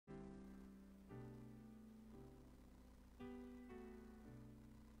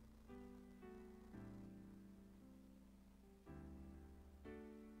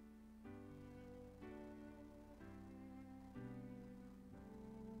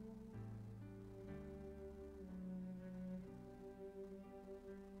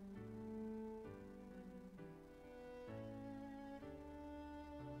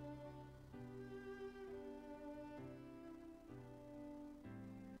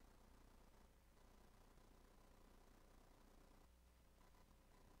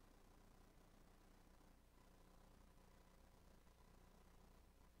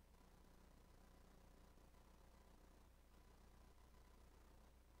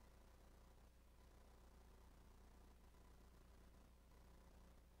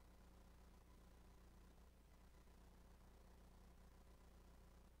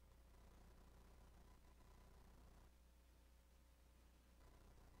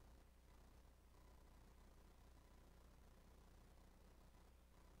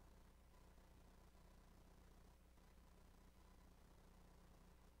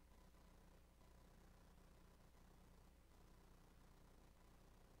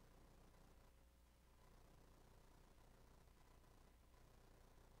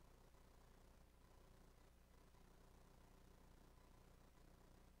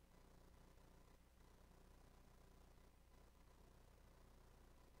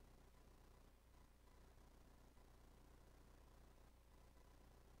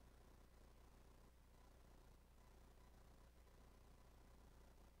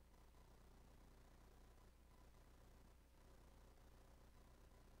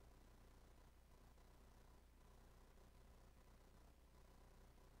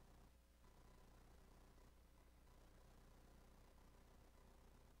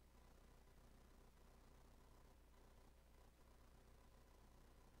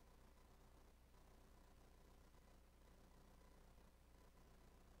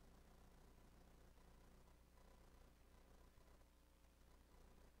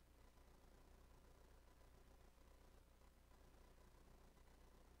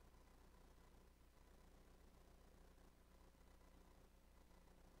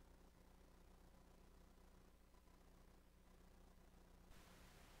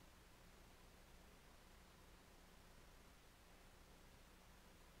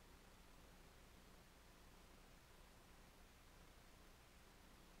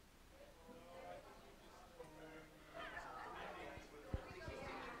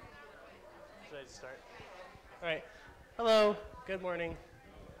start. All right. Hello. Good morning.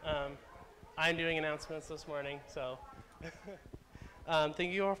 I'm doing announcements this morning, so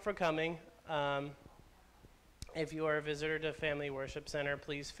thank you all for coming. If you are a visitor to Family Worship Center,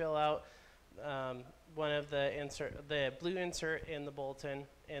 please fill out one of the blue insert in the bulletin,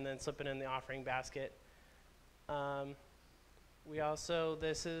 and then slip it in the offering basket.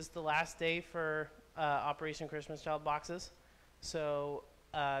 This is the last day for Operation Christmas Child boxes. So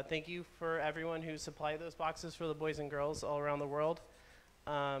thank you for everyone who supplied those boxes for the boys and girls all around the world.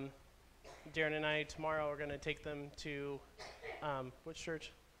 Darren and I tomorrow are going to take them to which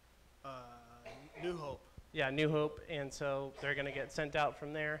church? New Hope. Yeah, New Hope, and so they're going to get sent out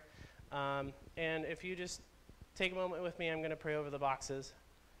from there. And if you just take a moment with me, I'm going to pray over the boxes.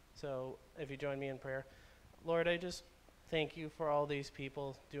 So if you join me in prayer. Lord, I just thank you for all these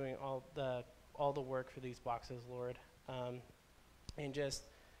people doing all the work for these boxes, Lord. And just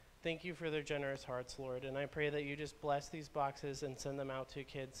thank you for their generous hearts, Lord. And I pray that you just bless these boxes and send them out to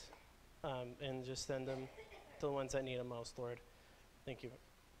kids and just send them to the ones that need them most, Lord. Thank you.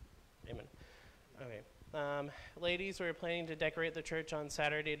 Amen. Okay. Ladies, we're planning to decorate the church on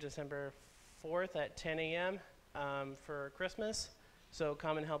Saturday, December 4th at 10 a.m. For Christmas. So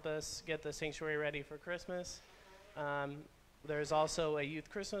come and help us get the sanctuary ready for Christmas. There's also a youth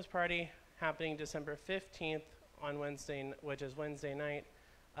Christmas party happening December 15th on Wednesday, which is Wednesday night,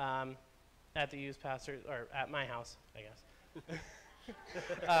 at the youth pastor, or at my house, I guess.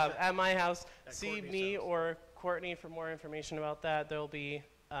 At my house. At See Courtney's me house. or Courtney for more information about that. There'll be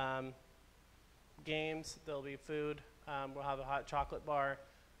games, there'll be food, we'll have a hot chocolate bar,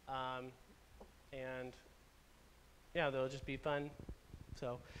 and yeah, they'll just be fun.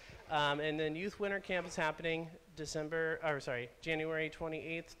 So, and then Youth Winter Camp is happening January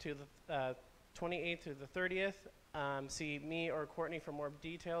 28th to the 28th through the 30th. See me or Courtney for more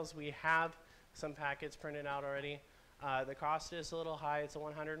details. We have some packets printed out already. The cost is a little high. It's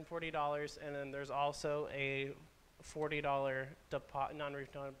 $140, and then there's also a $40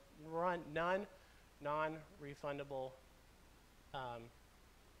 non-refundable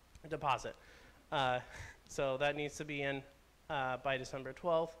deposit. So that needs to be in by December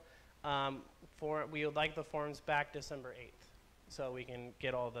 12th. We would like the forms back December 8th, so we can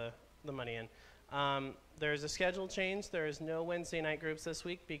get all the money in. There's a schedule change. There is no Wednesday night groups this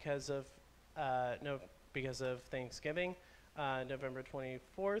week because of Thanksgiving, November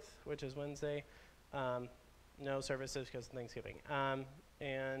 24th, which is Wednesday. No services because of Thanksgiving.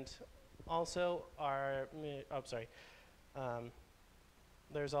 And also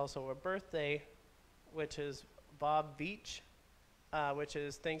there's also a birthday, which is Bob Veach, which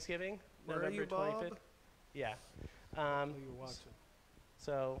is Thanksgiving, Where November are you, Bob? 25th. Yeah. Who are you watching?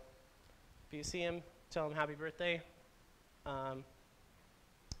 So if you see him, tell him happy birthday. And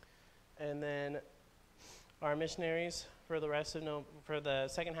then our missionaries for the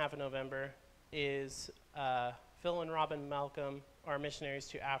second half of November is Phil and Robin Malcolm, our missionaries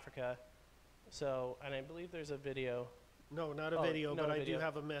to Africa. So, and I believe there's a video. No, not a video, not but a I video. do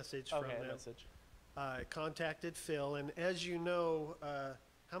have a message from Okay, them. a message. I contacted Phil, and as you know,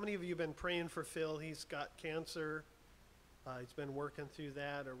 how many of you have been praying for Phil? He's got cancer. He's been working through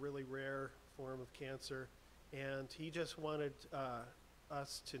that, a really rare form of cancer. And he just wanted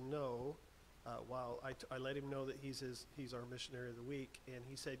us to know, while I let him know that he's our missionary of the week, and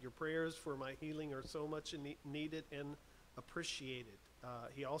he said, your prayers for my healing are so much needed and appreciated.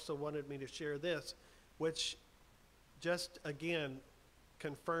 He also wanted me to share this, which just, again,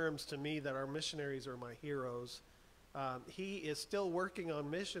 confirms to me that our missionaries are my heroes. He is still working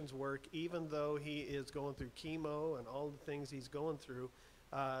on missions work, even though he is going through chemo and all the things he's going through.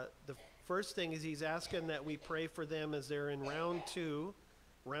 The first thing is he's asking that we pray for them as they're in round two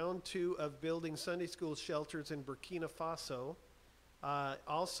of building Sunday school shelters in Burkina Faso.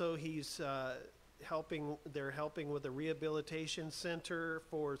 Also, they're helping with a rehabilitation center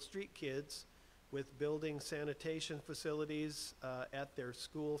for street kids, with building sanitation facilities at their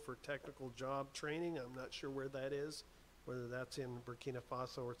school for technical job training. I'm not sure where that is, whether that's in Burkina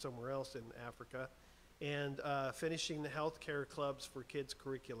Faso or somewhere else in Africa. And finishing the healthcare clubs for kids'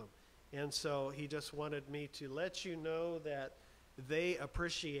 curriculum. And so he just wanted me to let you know that they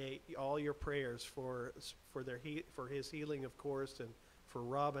appreciate all your prayers for his healing, of course, and for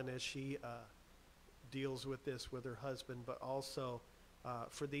Robin as she deals with this with her husband, but also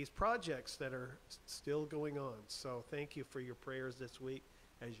for these projects that are still going on. So thank you for your prayers this week.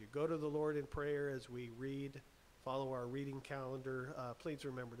 As you go to the Lord in prayer, as we follow our reading calendar, please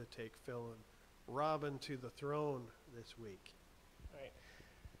remember to take Phil and Robin to the throne this week. All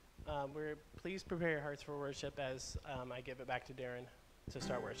right. Please prepare your hearts for worship as I give it back to Darren to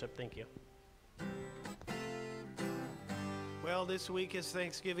start worship. Thank you. Well, this week is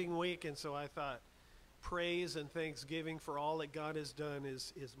Thanksgiving week, and so I thought praise and thanksgiving for all that God has done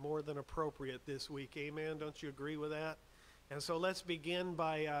is more than appropriate this week. Amen? Don't you agree with that? And so let's begin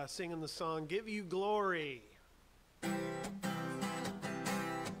by singing the song, Give You Glory.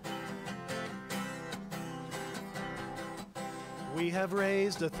 We have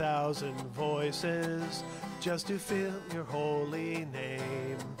raised 1,000 voices just to fill your holy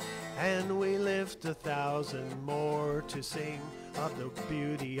name. And we lift 1,000 more to sing of the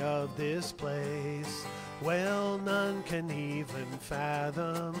beauty of this place. Well, none can even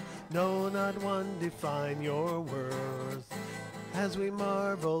fathom, no, not one define your worth. As we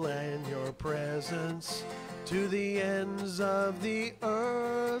marvel in your presence, to the ends of the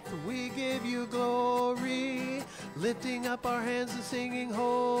earth, we give you glory, lifting up our hands and singing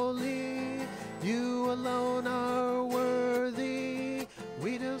holy. You alone are worthy.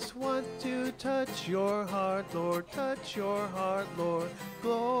 We just want to touch your heart, Lord, touch your heart, Lord.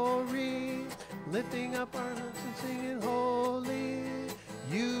 Glory, lifting up our hands and singing holy.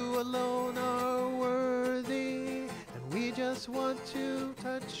 You alone are worthy. And we just want to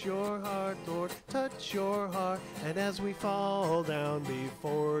touch your heart, Lord, touch your heart. And as we fall down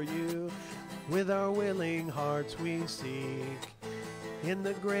before you, with our willing hearts we seek. In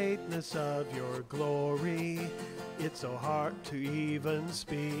the greatness of your glory, it's so hard to even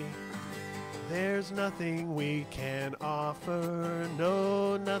speak. There's nothing we can offer,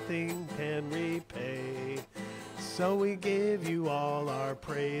 no, nothing can repay. So we give you all our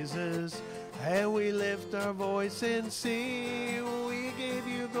praises, and we lift our voice and sing. We give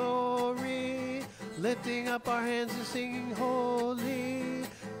you glory, lifting up our hands and singing holy.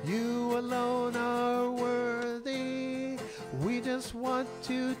 You alone are worthy. We just want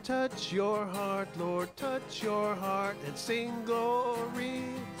to touch your heart, Lord, touch your heart and sing glory.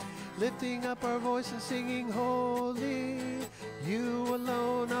 Lifting up our voice and singing holy. You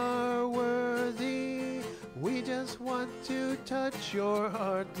alone are worthy. We just want to touch your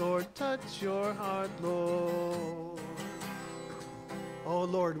heart, Lord, touch your heart, Lord. Oh,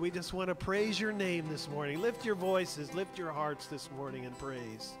 Lord, we just want to praise your name this morning. Lift your voices, lift your hearts this morning in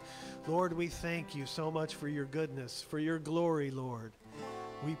praise. Lord, we thank you so much for your goodness, for your glory, Lord.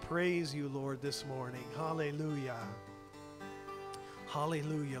 We praise you, Lord, this morning. Hallelujah.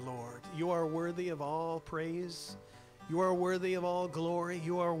 Hallelujah, Lord. You are worthy of all praise. You are worthy of all glory.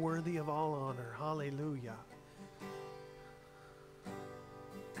 You are worthy of all honor. Hallelujah.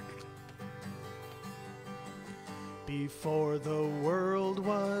 Before the world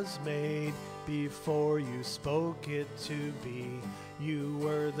was made, before you spoke it to be, you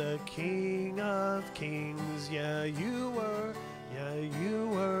were the King of Kings. Yeah, you were. Yeah, you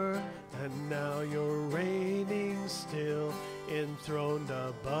were. And now you're reigning still, enthroned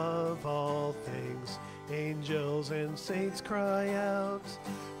above all things. Angels and saints cry out.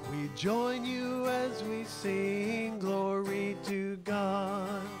 We join you as we sing glory to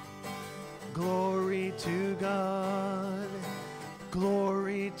God. Glory to God.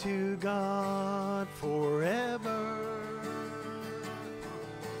 Glory to God forever.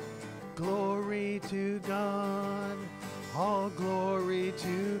 Glory to God. All glory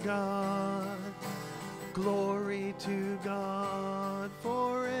to God. Glory to God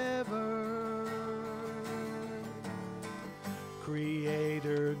forever.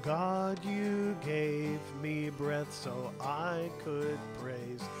 Creator God, you gave me breath so I could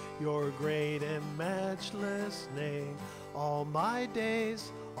praise your great and matchless name. All my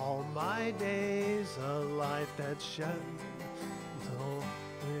days, a life that shines,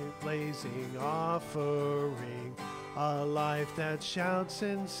 a blazing offering, a life that shouts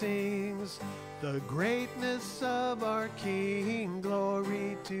and sings the greatness of our King.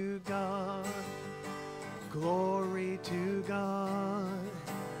 Glory to God, glory to God,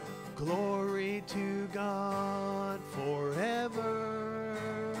 glory to God forever.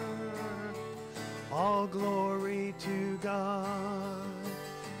 All glory to God,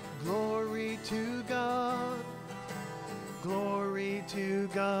 glory to God, glory to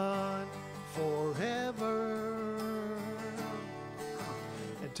God forever.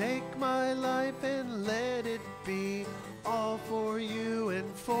 And take my life and let it be all for you and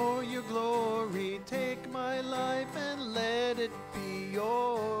for your glory. Take my life and let it be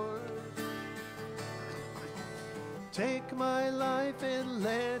yours. Take my life and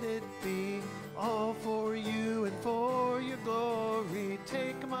let it be all for you and for your glory.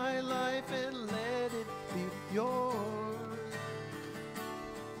 Take my life and let it be yours.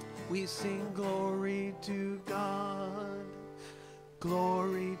 We sing glory to God,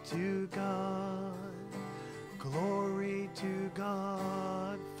 glory to God, glory to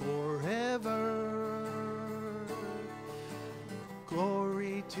God forever.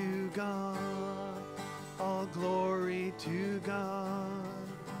 God. All glory to God.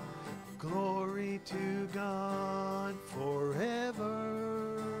 Glory to God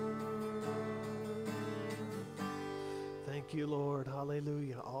forever. Thank you, Lord.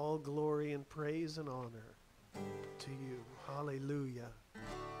 Hallelujah. All glory and praise and honor to you. Hallelujah.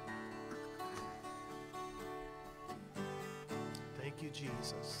 Thank you,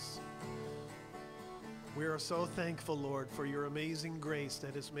 Jesus. We are so thankful, Lord, for your amazing grace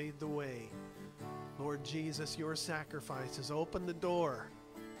that has made the way. Lord Jesus, your sacrifice has opened the door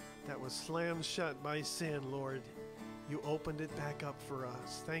that was slammed shut by sin, Lord. You opened it back up for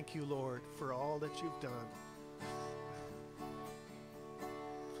us. Thank you, Lord, for all that you've done.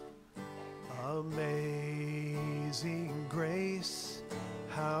 Amazing grace,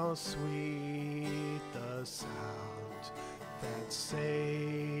 how sweet the sound that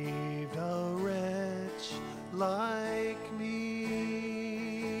saved a wretch like me.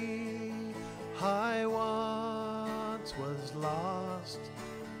 I once was lost,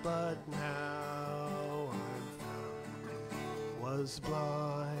 but now I'm found. Was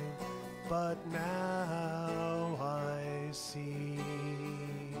blind, but now I see.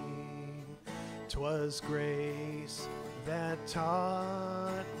 'Twas grace that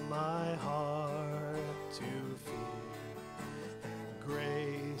taught my heart to fear, and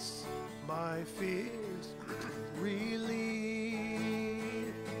grace my fears relieved.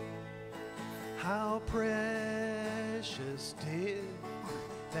 How precious did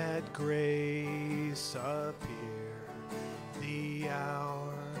that grace appear the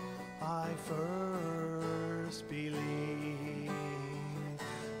hour I first believed.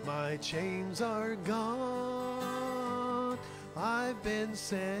 My chains are gone, I've been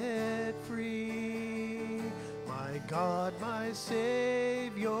set free. My God, my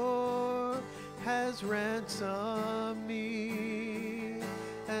Savior, has ransomed me.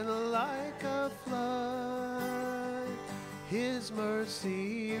 And like a flood, his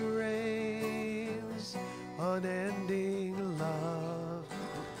mercy reigns. Unending love,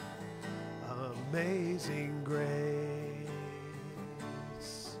 amazing grace.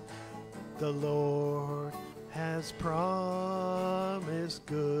 The Lord has promised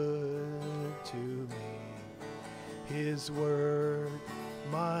good to me. His word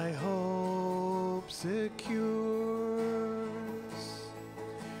my hope secures.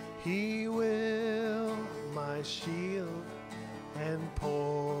 He will my shield and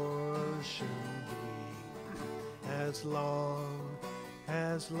portion be, as long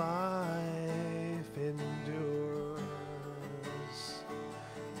as life endures.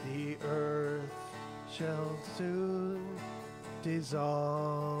 The earth shall soon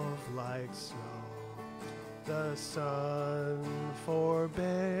dissolve like snow. The sun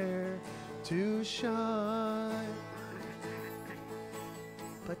forbear to shine,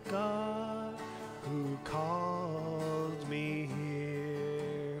 but God who called me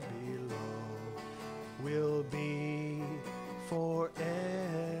here below will be forever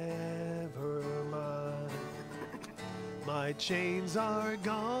mine. My chains are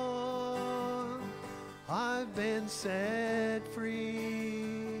gone, I've been set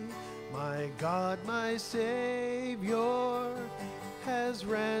free. My God, my Savior, has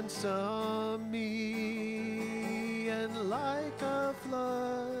ransomed me. And like a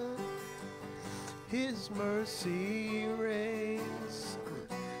flood, his mercy reigns.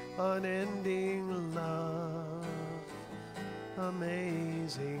 Unending love,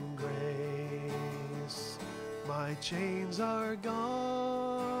 amazing grace. My chains are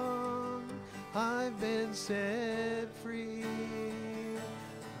gone, I've been set free.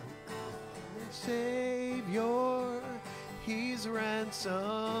 Savior, he's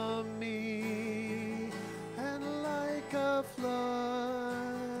ransomed me. And like a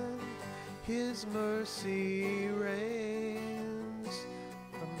flood, his mercy reigns.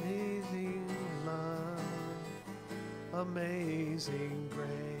 Amazing love, amazing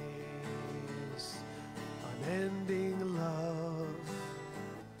grace. Unending love,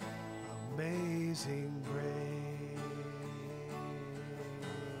 amazing grace.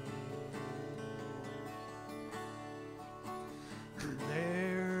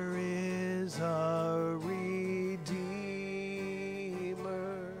 There is a Redeemer,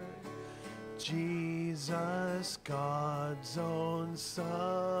 Jesus, God's own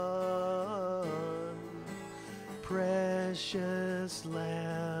Son, precious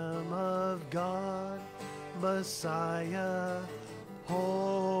Lamb of God, Messiah,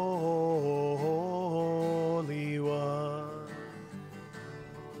 Holy One.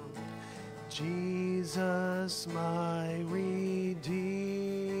 Jesus, my Redeemer,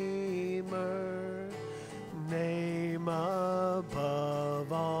 name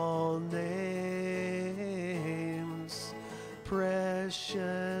above all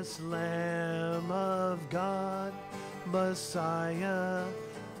precious Lamb of God, Messiah,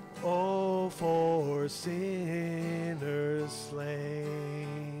 oh, for sinners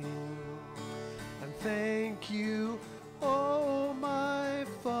slain. And thank you, oh my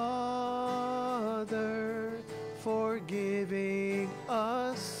Father, for giving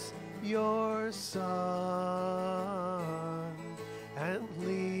us your Son and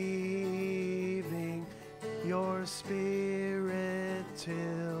leaving your Spirit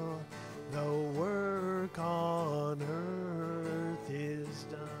till the work on earth is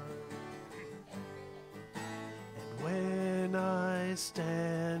done. And when I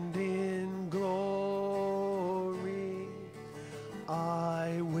stand in glory,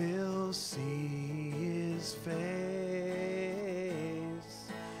 I will see his face,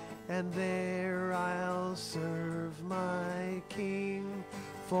 and there I'll serve my King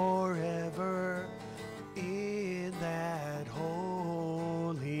forever in that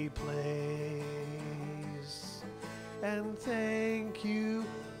holy place. And thank you,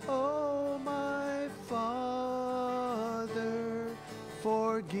 oh my Father,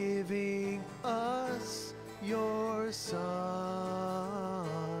 for giving us your Son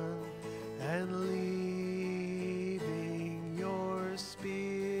and leaving your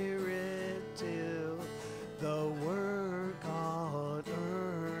Spirit till the work on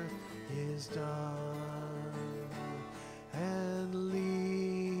earth is done. And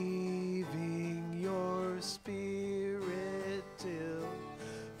leaving your Spirit till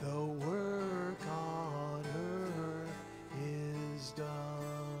the work on earth is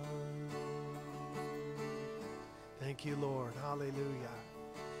done. Thank you, Lord. Hallelujah.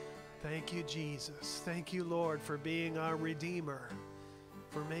 Thank you, Jesus. Thank you, Lord, for being our Redeemer,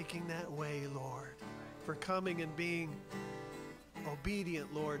 for making that way, Lord, for coming and being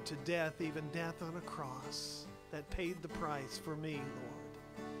obedient, Lord, to death, even death on a cross that paid the price for me, Lord.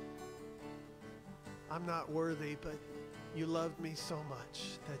 I'm not worthy, but you loved me so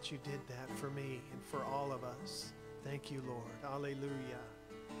much that you did that for me and for all of us. Thank you, Lord. Hallelujah.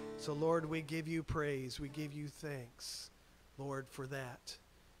 So, Lord, we give you praise. We give you thanks, Lord, for that.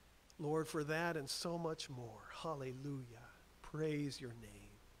 Lord, for that and so much more. Hallelujah. Praise your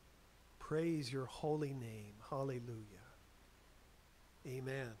name. Praise your holy name. Hallelujah.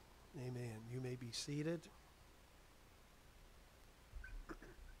 Amen. Amen. You may be seated.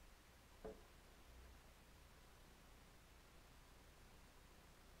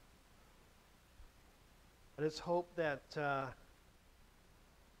 I just hope that,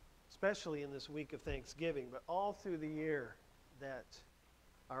 especially in this week of Thanksgiving, but all through the year, that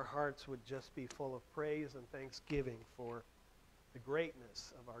our hearts would just be full of praise and thanksgiving for the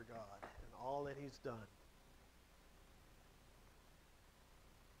greatness of our God and all that he's done.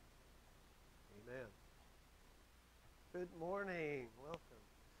 Amen. Good morning. Welcome.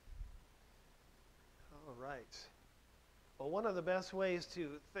 All right. Well, one of the best ways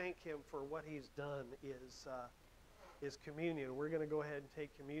to thank him for what he's done is communion. We're going to go ahead and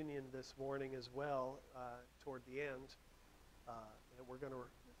take communion this morning as well toward the end. And we're going to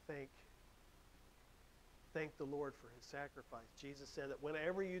thank the Lord for his sacrifice. Jesus said that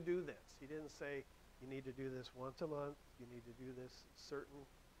whenever you do this, he didn't say you need to do this once a month, you need to do this certain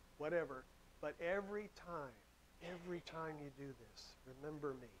whatever, but every time you do this,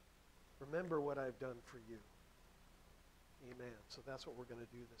 remember me. Remember what I've done for you. Amen. So that's what we're going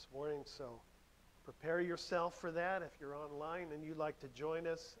to do this morning. So prepare yourself for that. If you're online and you'd like to join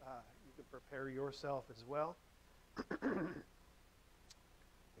us, you can prepare yourself as well. And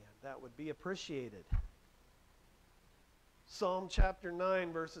that would be appreciated. Psalm chapter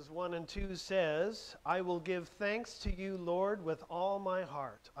 9, verses 1 and 2 says, I will give thanks to you, Lord, with all my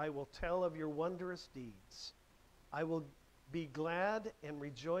heart. I will tell of your wondrous deeds. I will be glad and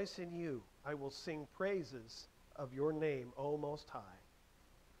rejoice in you. I will sing praises of your name, O Most High.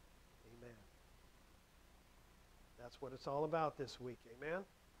 Amen. That's what it's all about this week. Amen.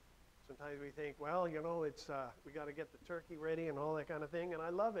 Sometimes we think, well, you know, it's we got to get the turkey ready and all that kind of thing, and I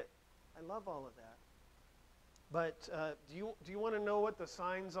love it. I love all of that. But do you want to know what the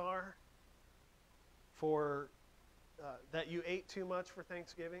signs are for that you ate too much for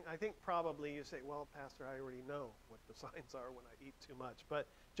Thanksgiving? I think probably you say, well, Pastor, I already know what the signs are when I eat too much. But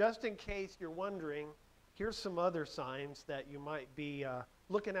just in case you're wondering, here's some other signs that you might be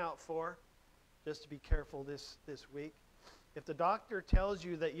looking out for, just to be careful this week. If the doctor tells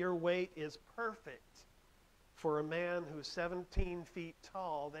you that your weight is perfect for a man who's 17 feet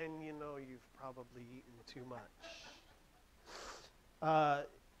tall, then you know you've probably eaten too much.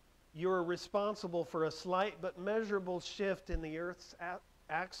 You're responsible for a slight but measurable shift in the Earth's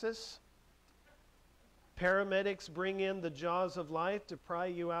axis. Paramedics bring in the jaws of life to pry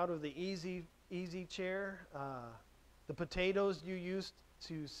you out of the easy chair. The potatoes you used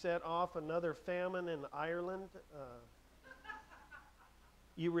to set off another famine in Ireland.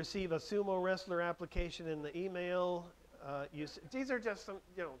 You receive a sumo wrestler application in the email. These are just some,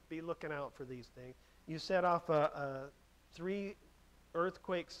 be looking out for these things. You set off 3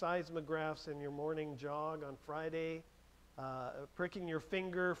 earthquake seismographs in your morning jog on Friday. Pricking your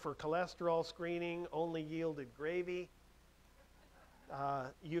finger for cholesterol screening only yielded gravy.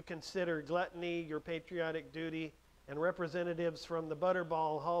 You consider gluttony your patriotic duty, and representatives from the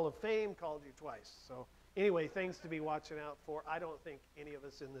Butterball Hall of Fame called you twice. So anyway, things to be watching out for. I don't think any of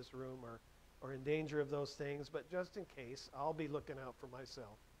us in this room are in danger of those things, but just in case, I'll be looking out for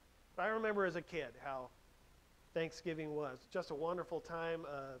myself. But I remember as a kid how Thanksgiving was just a wonderful time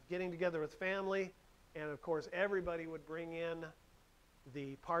of getting together with family. And of course, everybody would bring in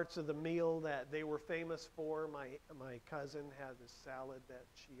the parts of the meal that they were famous for. My cousin had this salad that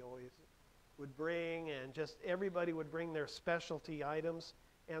she always would bring, and just everybody would bring their specialty items.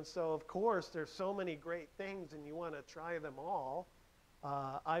 And so, of course, there's so many great things, and you want to try them all.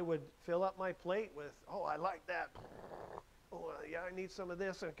 I would fill up my plate with, oh, I like that. Oh, yeah, I need some of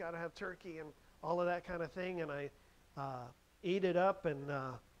this. I've got to have turkey and all of that kind of thing. And I eat it up, and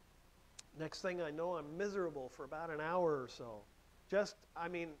next thing I know, I'm miserable for about an hour or so.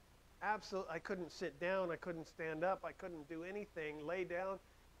 Absolutely, I couldn't sit down. I couldn't stand up. I couldn't do anything, lay down.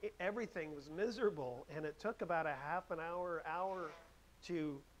 Everything was miserable. And it took about a half an hour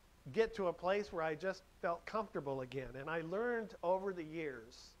to get to a place where I just felt comfortable again. And I learned over the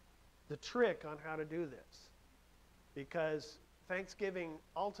years the trick on how to do this. Because Thanksgiving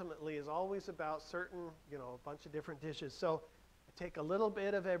ultimately is always about certain, a bunch of different dishes. So I take a little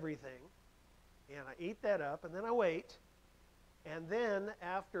bit of everything, and I eat that up, and then I wait. And then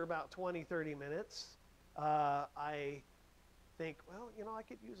after about 20, 30 minutes, I think, well, I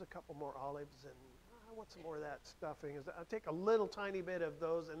could use a couple more olives, and I want some more of that stuffing. I take a little tiny bit of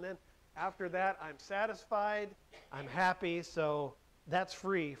those, and then after that, I'm satisfied, I'm happy, so that's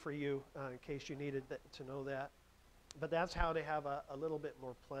free for you in case you needed to know that. But that's how to have a little bit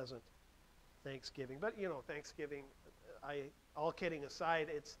more pleasant Thanksgiving. But, Thanksgiving, all kidding aside,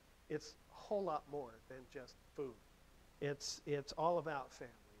 it's a whole lot more than just food. It's all about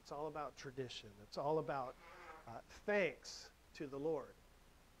family. It's all about tradition. It's all about thanks to the Lord.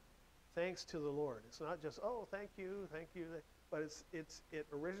 Thanks to the Lord. It's not just, oh, thank you, but it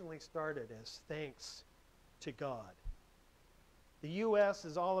originally started as thanks to God. The U.S.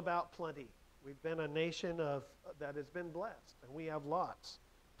 is all about plenty. We've been a nation that has been blessed, and we have lots,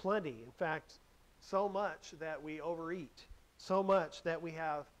 plenty. In fact, so much that we overeat, so much that we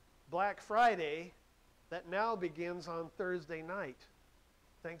have Black Friday that now begins on Thursday night,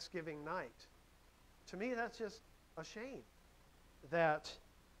 Thanksgiving night. To me, that's just a shame that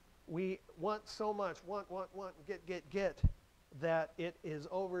we want so much, want, get, that it is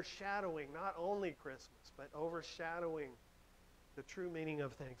overshadowing not only Christmas, but overshadowing the true meaning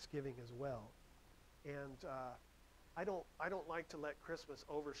of Thanksgiving as well. And I don't like to let Christmas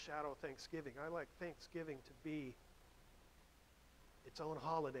overshadow Thanksgiving. I like Thanksgiving to be its own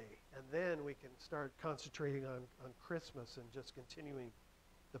holiday, and then we can start concentrating on Christmas and just continuing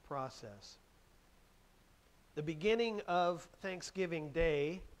the process. The beginning of Thanksgiving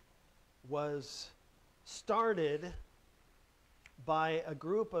Day was started by a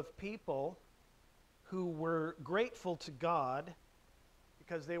group of people who were grateful to God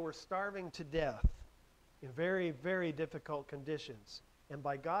because they were starving to death in very, very difficult conditions. And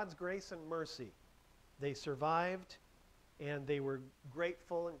by God's grace and mercy, they survived, and they were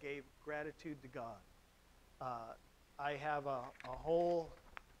grateful and gave gratitude to God. I have a whole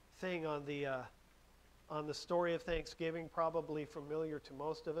thing on the story of Thanksgiving, probably familiar to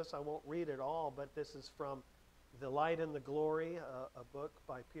most of us. I won't read it all, but this is from The Light and the Glory, a book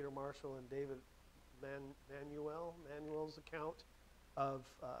by Peter Marshall and David Manuel's account of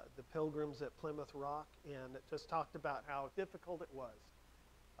the pilgrims at Plymouth Rock, and it just talked about how difficult it was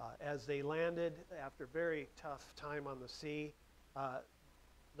as they landed after a very tough time on the sea.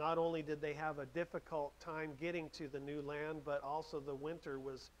 Not only did they have a difficult time getting to the new land, but also the winter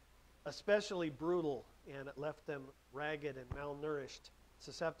was especially brutal, and it left them ragged and malnourished,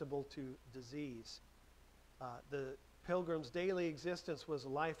 susceptible to disease. The pilgrims' daily existence was a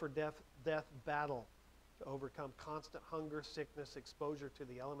life or death battle to overcome constant hunger, sickness, exposure to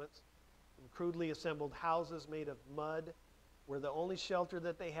the elements. And crudely assembled houses made of mud were the only shelter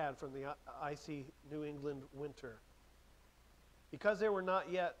that they had from the icy New England winter. Because they were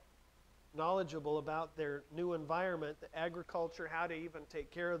not yet knowledgeable about their new environment, the agriculture, how to even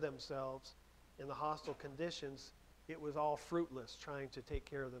take care of themselves, in the hostile conditions, it was all fruitless trying to take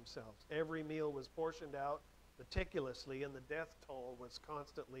care of themselves. Every meal was portioned out meticulously, and the death toll was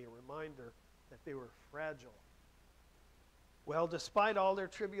constantly a reminder that they were fragile. Well, despite all their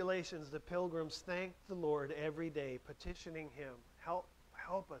tribulations, the pilgrims thanked the Lord every day, petitioning him,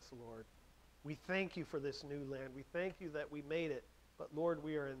 help us, Lord. We thank you for this new land. We thank you that we made it, but Lord,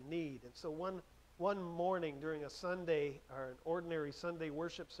 we are in need. And so one morning during a Sunday, or an ordinary Sunday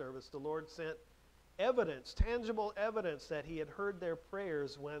worship service, the Lord sent evidence, tangible evidence that he had heard their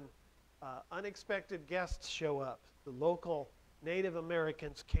prayers when unexpected guests show up. The local Native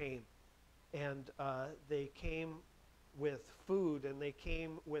Americans came, and they came with food, and they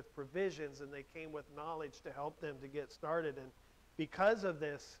came with provisions, and they came with knowledge to help them to get started. And because of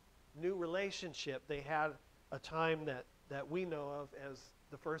this new relationship, they had a time that we know of as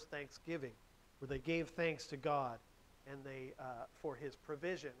the first Thanksgiving, where they gave thanks to God and they for his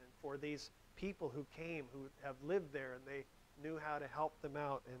provision and for these people who came, who have lived there, and they knew how to help them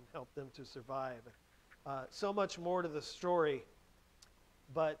out and help them to survive. So much more to the story,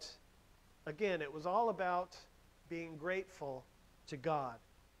 but again, it was all about being grateful to God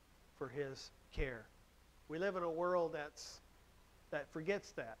for his care. We live in a world that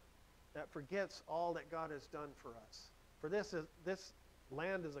forgets that forgets all that God has done for us. For this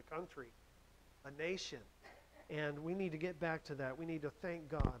land is a country, a nation, and we need to get back to that. We need to thank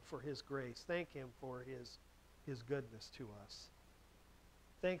God for his grace, thank him for his goodness to us.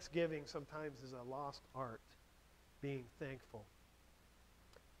 Thanksgiving sometimes is a lost art, being thankful.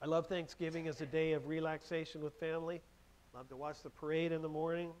 I love Thanksgiving as a day of relaxation with family. Love to watch the parade in the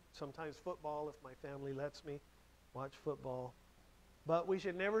morning, sometimes football if my family lets me watch football. But we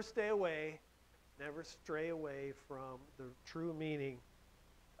should never stray away from the true meaning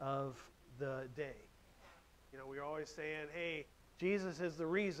of the day. You know, we're always saying, hey, Jesus is the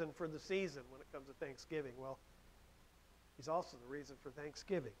reason for the season when it comes to Thanksgiving. Well, he's also the reason for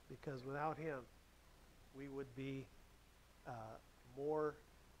Thanksgiving, because without him, we would be more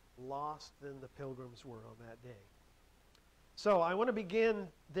lost than the pilgrims were on that day. So I want to begin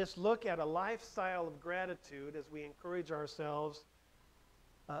this look at a lifestyle of gratitude as we encourage ourselves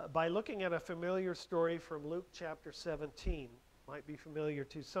by looking at a familiar story from Luke chapter 17. Might be familiar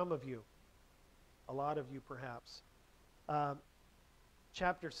to some of you, a lot of you perhaps.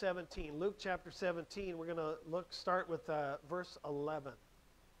 Chapter 17, Luke chapter 17, we're going to start with verse 11.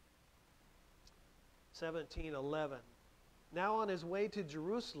 17:11. Now on his way to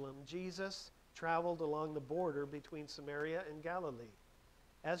Jerusalem, Jesus traveled along the border between Samaria and Galilee.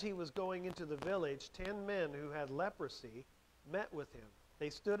 As he was going into the village, 10 men who had leprosy met with him. They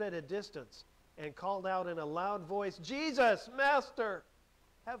stood at a distance and called out in a loud voice, Jesus, Master,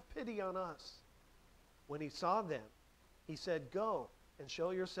 have pity on us. When he saw them, he said, Go and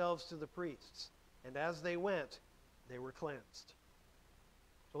show yourselves to the priests. And as they went, they were cleansed.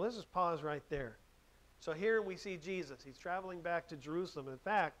 So let's just pause right there. So here we see Jesus. He's traveling back to Jerusalem. In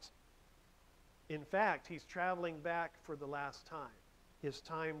fact, he's traveling back for the last time. His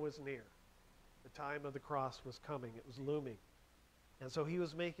time was near. The time of the cross was coming. It was looming. And so he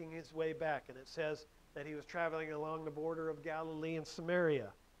was making his way back. And it says that he was traveling along the border of Galilee and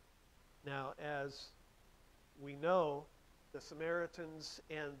Samaria. Now, as we know, the Samaritans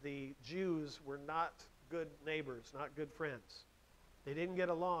and the Jews were not good neighbors, not good friends. They didn't get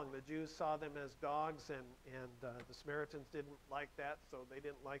along. The Jews saw them as dogs, and the Samaritans didn't like that, so they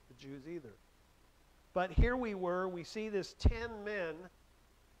didn't like the Jews either. But here we see this 10 men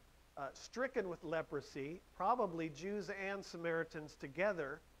stricken with leprosy, probably Jews and Samaritans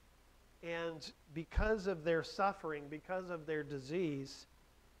together, and because of their suffering, because of their disease,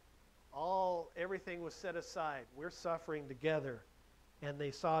 everything was set aside. We're suffering together. And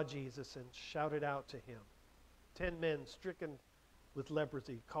they saw Jesus and shouted out to him. 10 men stricken with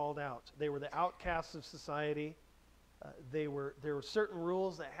leprosy called out. They were the outcasts of society. There were certain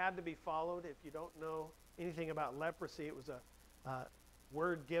rules that had to be followed. If you don't know anything about leprosy, it was a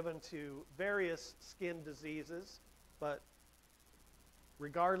word given to various skin diseases, but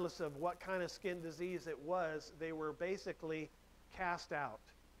regardless of what kind of skin disease it was, they were basically cast out.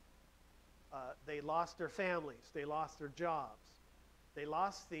 They lost their families. They lost their jobs. They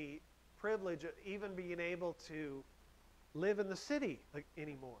lost the privilege of even being able to live in the city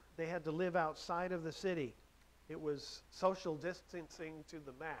anymore. They had to live outside of the city. It was social distancing to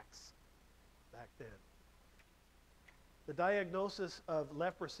the max back then. The diagnosis of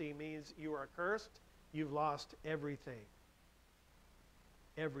leprosy means you are cursed, you've lost everything.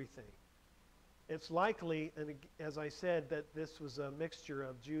 Everything. It's likely, and as I said, that this was a mixture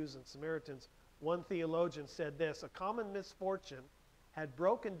of Jews and Samaritans. One theologian said this: a common misfortune had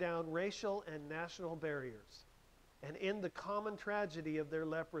broken down racial and national barriers. And in the common tragedy of their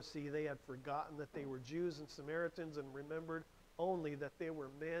leprosy, they had forgotten that they were Jews and Samaritans and remembered only that they were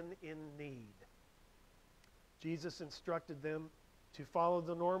men in need. Jesus instructed them to follow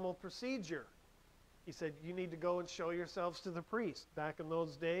the normal procedure. He said, you need to go and show yourselves to the priest. Back in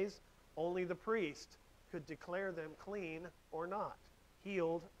those days, only the priest could declare them clean or not,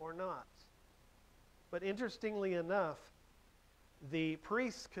 healed or not. But interestingly enough, the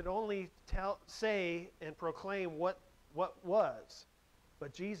priests could only say and proclaim what was,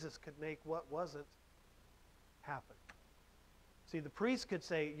 but Jesus could make what wasn't happen. See, the priest could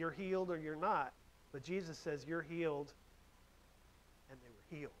say, you're healed or you're not, but Jesus says, you're healed, and they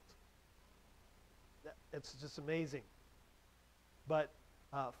were healed. It's just amazing. But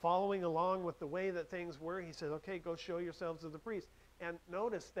following along with the way that things were, he said, okay, go show yourselves to the priest. And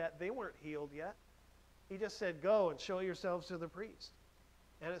notice that they weren't healed yet. He just said, go and show yourselves to the priest.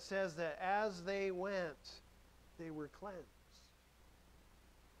 And it says that as they went, they were cleansed.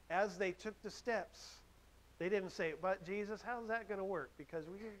 As they took the steps, they didn't say, but Jesus, how's that going to work? Because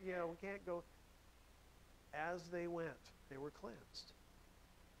we can't go. As they went, they were cleansed.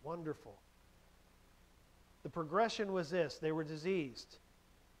 Wonderful. The progression was this. They were diseased,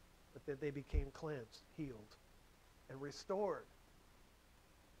 but then they became cleansed, healed, and restored.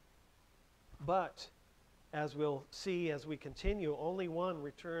 But as we'll see as we continue, only one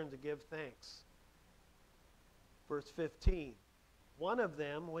returned to give thanks. Verse 15. One of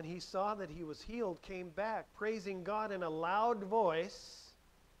them, when he saw that he was healed, came back, praising God in a loud voice,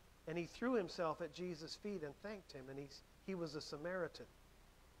 and he threw himself at Jesus' feet and thanked him, and he was a Samaritan.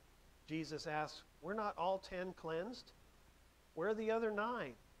 Jesus asked, were not all 10 cleansed? Where are the other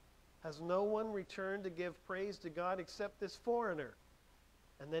 9? Has no one returned to give praise to God except this foreigner?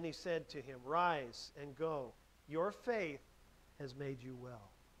 And then he said to him, rise and go. Your faith has made you well.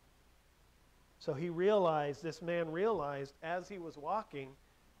 So this man realized as he was walking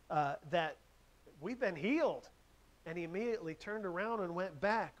that we've been healed. And he immediately turned around and went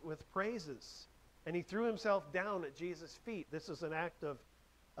back with praises. And he threw himself down at Jesus' feet. This is an act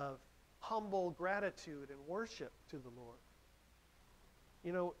of humble gratitude and worship to the Lord.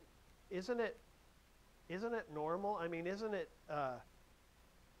 You know, isn't it normal? I mean, isn't it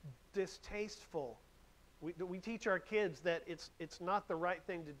distasteful? We teach our kids that it's not the right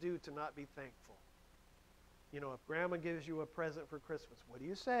thing to do to not be thankful. You know, if Grandma gives you a present for Christmas, what do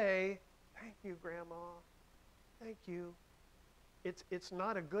you say? Thank you, Grandma. Thank you. It's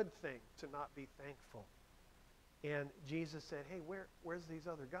not a good thing to not be thankful. And Jesus said, hey, where's these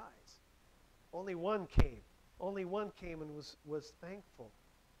other guys? Only one came. Only one came and was thankful.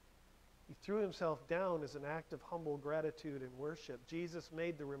 He threw himself down as an act of humble gratitude and worship. Jesus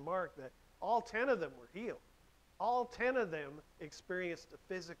made the remark that all 10 of them were healed. All 10 of them experienced a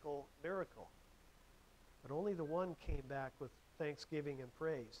physical miracle. But only the one came back with thanksgiving and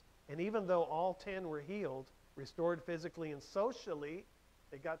praise. And even though all 10 were healed, restored physically and socially,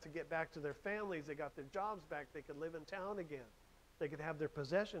 they got to get back to their families, they got their jobs back, they could live in town again, they could have their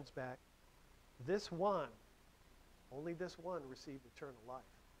possessions back. Only this one received eternal life.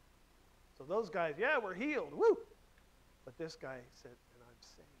 So those guys, yeah, we're healed, woo! But this guy said, and I'm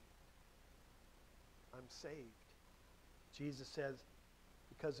saved. I'm saved. Jesus says,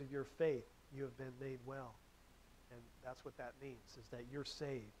 because of your faith, you have been made well. And that's what that means, is that you're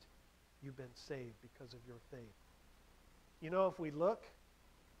saved. You've been saved because of your faith. You know, if we look,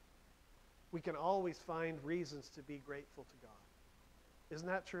 we can always find reasons to be grateful to God. Isn't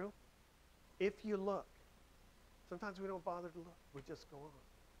that true? If you look. Sometimes we don't bother to look. We just go on.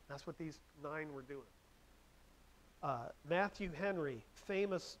 That's what these 9 were doing. Matthew Henry,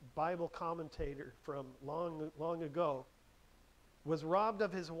 famous Bible commentator from long ago, was robbed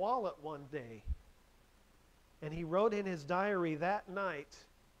of his wallet one day. And he wrote in his diary that night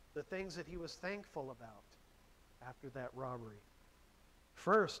the things that he was thankful about after that robbery.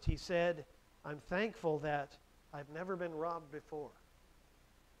 First, he said, I'm thankful that I've never been robbed before.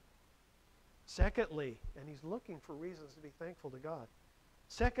 Secondly, and he's looking for reasons to be thankful to God.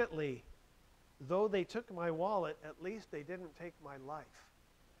 Secondly, though they took my wallet, at least they didn't take my life.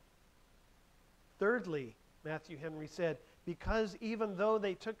 Thirdly, Matthew Henry said, because even though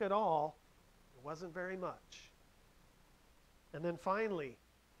they took it all, it wasn't very much. And then finally,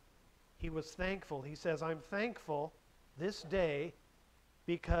 he was thankful. He says, I'm thankful this day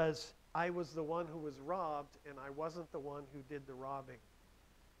because I was the one who was robbed and I wasn't the one who did the robbing.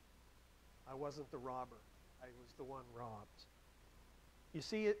 I wasn't the robber. I was the one robbed. You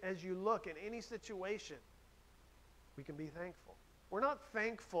see, as you look in any situation, we can be thankful. We're not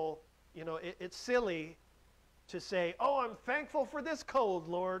thankful, it's silly to say, oh, I'm thankful for this cold,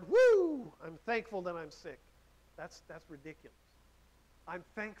 Lord. Woo! I'm thankful that I'm sick. That's ridiculous. I'm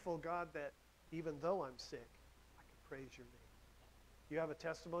thankful, God, that even though I'm sick, I can praise your name. You have a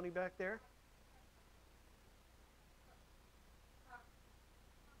testimony back there?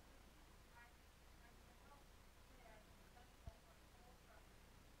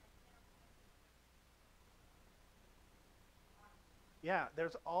 Yeah,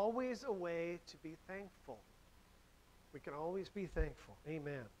 there's always a way to be thankful. We can always be thankful.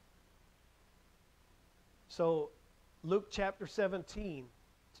 Amen. So Luke chapter 17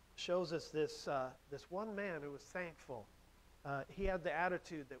 shows us this one man who was thankful. He had the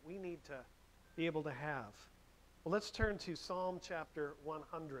attitude that we need to be able to have. Well, let's turn to Psalm chapter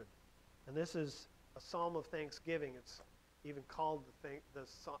 100. And this is a psalm of thanksgiving. It's even called the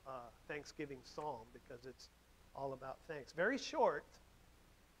Thanksgiving Psalm because it's all about thanks. Very short,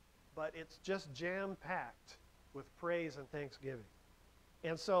 but it's just jam-packed with praise and thanksgiving.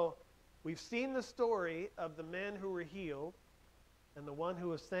 And so we've seen the story of the men who were healed and the one who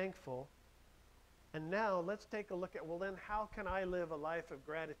was thankful. And now let's take a look at, well, then how can I live a life of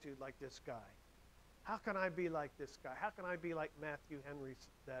gratitude like this guy? How can I be like this guy? How can I be like Matthew Henry,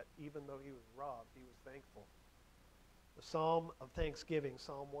 that even though he was robbed, he was thankful? The Psalm of Thanksgiving,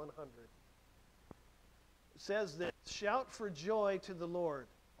 Psalm 100. It says this, shout for joy to the Lord,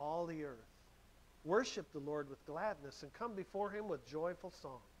 all the earth. Worship the Lord with gladness and come before him with joyful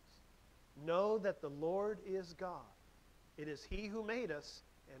songs. Know that the Lord is God. It is he who made us,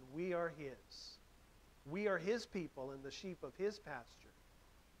 and we are his. We are his people and the sheep of his pasture.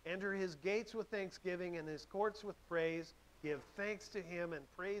 Enter his gates with thanksgiving and his courts with praise. Give thanks to him and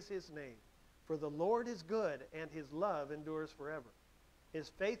praise his name. For the Lord is good, and his love endures forever. His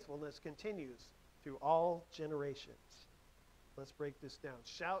faithfulness continues through all generations. Let's break this down.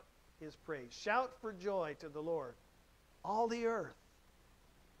 Shout his praise. Shout for joy to the Lord, all the earth.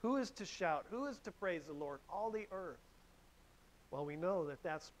 Who is to shout? Who is to praise the Lord? All the earth. Well, we know that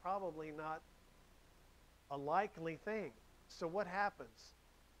that's probably not a likely thing. So what happens?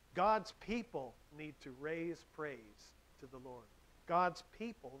 God's people need to raise praise to the Lord. God's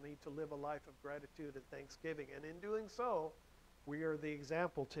people need to live a life of gratitude and thanksgiving. And in doing so, we are the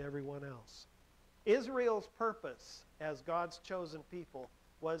example to everyone else. Israel's purpose as God's chosen people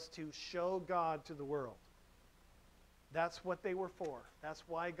was to show God to the world. That's what they were for. That's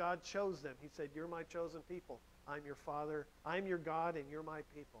why God chose them. He said, you're my chosen people. I'm your Father. I'm your God, and you're my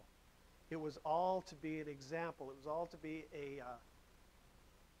people. It was all to be an example. It was all to be a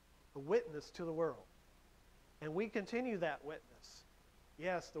witness to the world. And we continue that witness.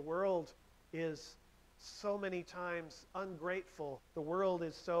 Yes, the world is so many times ungrateful. The world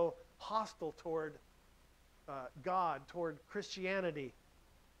is so hostile toward God, toward Christianity.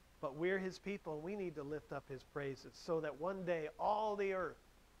 But we're his people, and we need to lift up his praises so that one day all the earth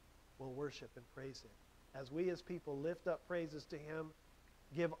will worship and praise him. As we as people lift up praises to him,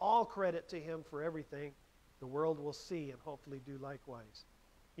 give all credit to him for everything, the world will see and hopefully do likewise.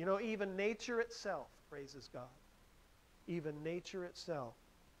 You know, even nature itself praises God. Even nature itself.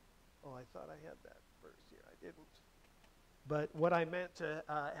 Oh, I thought I had that verse here. I didn't. But what I meant to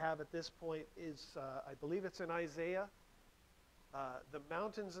have at this point is, I believe it's in Isaiah. The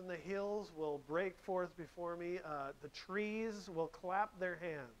mountains and the hills will break forth before me. The trees will clap their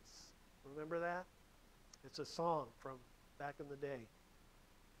hands. Remember that? It's a song from back in the day.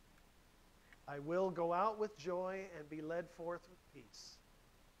 I will go out with joy and be led forth with peace.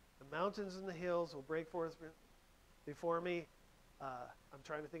 The mountains and the hills will break forth before me. I'm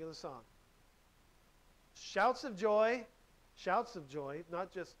trying to think of the song. Shouts of joy,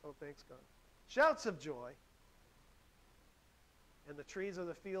 not just, oh, thanks God. Shouts of joy. And the trees of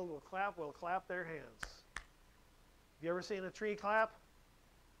the field will clap their hands. Have you ever seen a tree clap?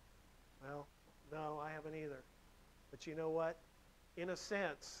 Well, no, I haven't either. But you know what? In a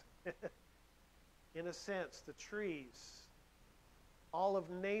sense, the trees, all of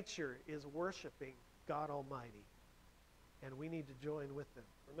nature is worshiping God Almighty. And we need to join with them.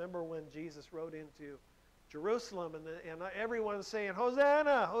 Remember when Jesus rode into Jerusalem and everyone's saying,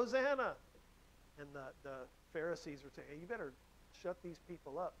 Hosanna, Hosanna. And the Pharisees were saying, hey, you better shut these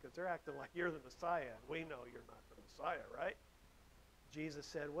people up because they're acting like you're the Messiah. And we know you're not the Messiah, right? Jesus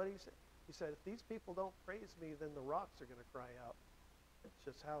said, what did he say? He said, if these people don't praise me, then the rocks are going to cry out. It's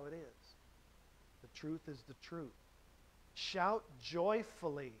just how it is. The truth is the truth. Shout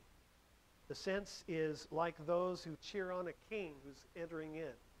joyfully. The sense is like those who cheer on a king who's entering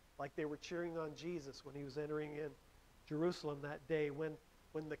in, like they were cheering on Jesus when he was entering in Jerusalem that day. When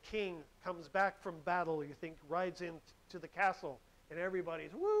the king comes back from battle, you think rides into the castle, and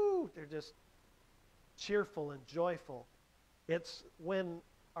everybody's, woo, they're just cheerful and joyful. It's when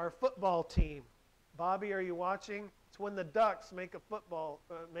our football team, Bobby, are you watching? It's when the Ducks make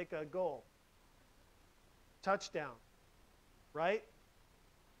a goal. Touchdown, right?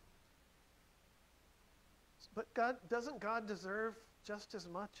 But doesn't God deserve just as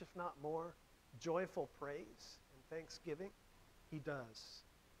much, if not more, joyful praise and thanksgiving? He does.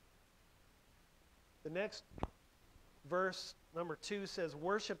 The next verse, number 2, says,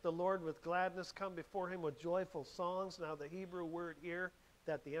 worship the Lord with gladness, come before him with joyful songs. Now the Hebrew word here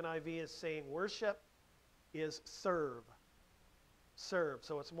that the NIV is saying worship is serve. Serve.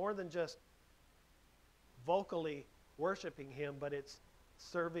 So it's more than just vocally worshiping him, but it's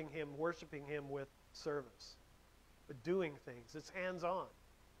serving him, worshiping him with service. But doing things. It's hands-on.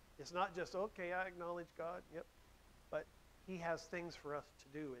 It's not just, okay, I acknowledge God, yep. But he has things for us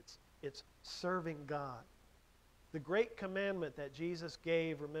to do. It's serving God. The great commandment that Jesus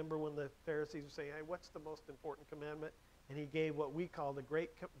gave, remember when the Pharisees were saying, hey, what's the most important commandment? And he gave what we call the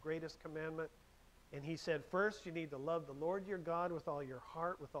greatest commandment. And he said, first, you need to love the Lord your God with all your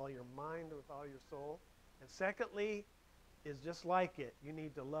heart, with all your mind, with all your soul. And secondly, is just like it, you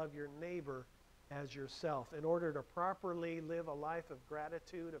need to love your neighbor as yourself. In order to properly live a life of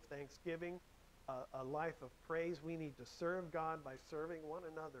gratitude, of thanksgiving, a life of praise, we need to serve God by serving one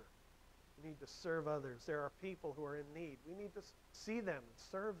another. We need to serve others. There are people who are in need. We need to see them and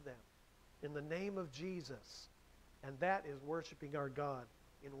serve them in the name of Jesus. And that is worshiping our God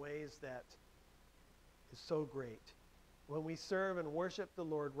in ways that is so great. When we serve and worship the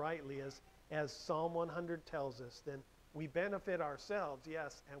Lord rightly, as Psalm 100 tells us, then we benefit ourselves,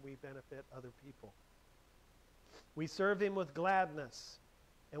 yes, and we benefit other people. We serve him with gladness,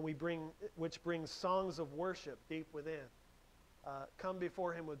 and which brings songs of worship deep within. Come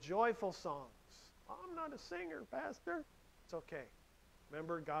before him with joyful songs. Oh, I'm not a singer, Pastor. It's okay.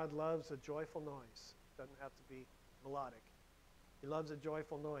 Remember, God loves a joyful noise. It doesn't have to be melodic. He loves a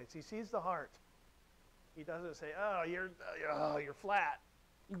joyful noise. He sees the heart. He doesn't say, oh, you're flat.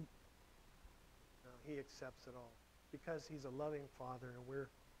 No, he accepts it all because he's a loving father, and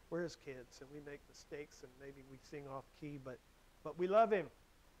we're his kids, and we make mistakes, and maybe we sing off key, but we love him,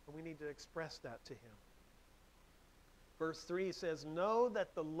 and we need to express that to him. Verse 3 says, know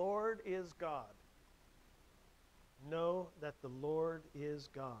that the Lord is God. Know that the Lord is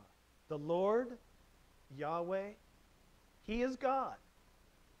God. The Lord, Yahweh, he is God.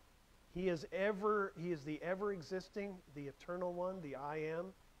 He is the ever-existing, the eternal one, the I am.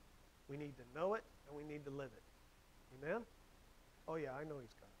 We need to know it, and we need to live it. Amen? Oh, yeah, I know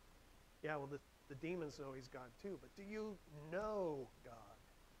he's God. Yeah, well, the demons know he's God too, but do you know God?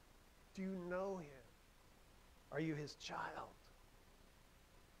 Do you know him? Are you his child?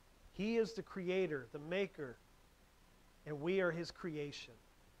 He is the creator, the maker, and we are his creation.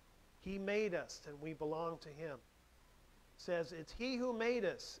 He made us, and we belong to him. It says it's he who made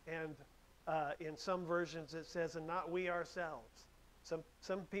us, and in some versions it says, and not we ourselves.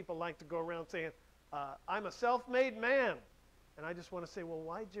 Some people like to go around saying, I'm a self-made man. And I just want to say, well,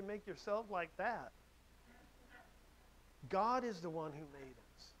 why'd you make yourself like that? God is the one who made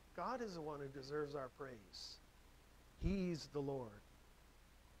us. God is the one who deserves our praise. He's the Lord.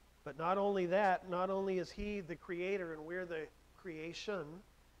 But not only that, not only is he the creator and we're the creation,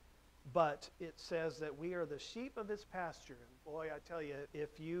 but it says that we are the sheep of his pasture. And boy, I tell you,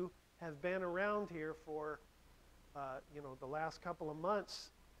 if you have been around here for the last couple of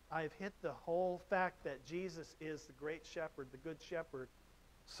months, I've hit the whole fact that Jesus is the great shepherd, the good shepherd,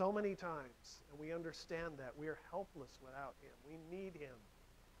 so many times. And we understand that. We are helpless without him. We need him.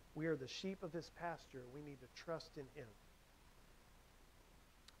 We are the sheep of his pasture. We need to trust in him.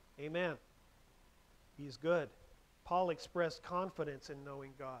 Amen. He's good. Paul expressed confidence in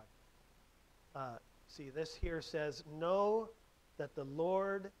knowing God. See, this here says, know that the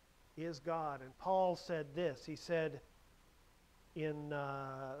Lord is God. And Paul said this. He said in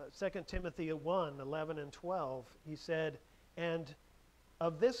 2 Timothy 1, 11 and 12, he said, and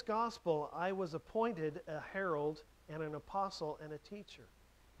of this gospel I was appointed a herald and an apostle and a teacher.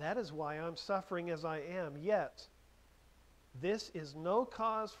 That is why I'm suffering as I am. Yet, this is no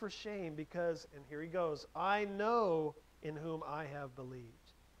cause for shame because, and here he goes, I know in whom I have believed.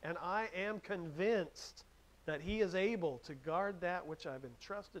 And I am convinced that he is able to guard that which I've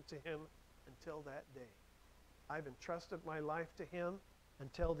entrusted to him until that day. I've entrusted my life to him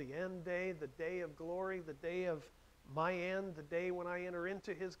until the end day, the day of glory, the day of my end, the day when I enter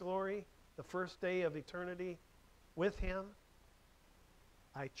into his glory, the first day of eternity with him.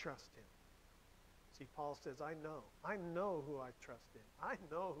 I trust him. See, Paul says, I know who I trust in. I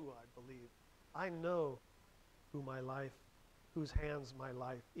know who I believe. I know whose hands my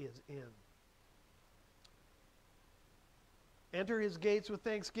life is in. Enter his gates with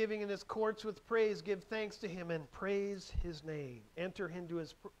thanksgiving and his courts with praise. Give thanks to him and praise his name. Enter into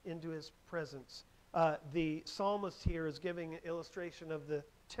his presence. The psalmist here is giving an illustration of the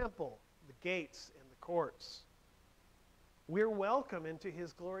temple, the gates, and the courts. We're welcome into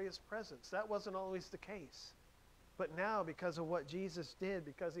his glorious presence. That wasn't always the case. But now, because of what Jesus did,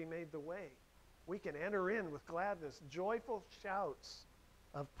 because he made the way, we can enter in with gladness, joyful shouts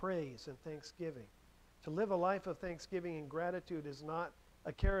of praise and thanksgiving. To live a life of thanksgiving and gratitude is not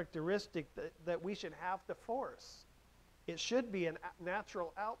a characteristic that we should have to force. It should be a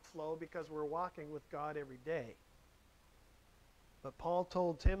natural outflow because we're walking with God every day. But Paul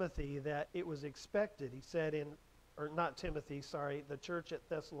told Timothy that it was expected. He said the church at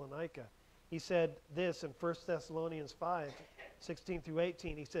Thessalonica. He said this in 1 Thessalonians 5, 16 through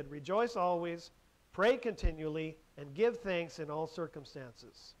 18. He said, rejoice always, pray continually, and give thanks in all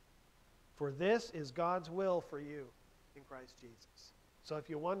circumstances. For this is God's will for you in Christ Jesus. So if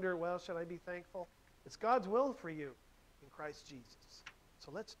you wonder, well, should I be thankful? It's God's will for you in Christ Jesus.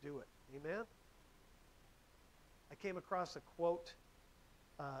 So let's do it. Amen? I came across a quote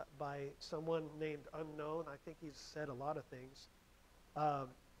by someone named Unknown. I think he's said a lot of things.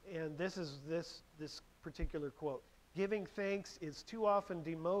 And this is this particular quote. Giving thanks is too often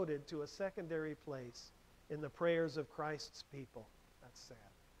demoted to a secondary place in the prayers of Christ's people. That's sad.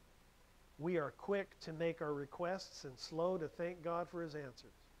 We are quick to make our requests and slow to thank God for his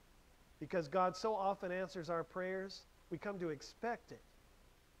answers. Because God so often answers our prayers, we come to expect it.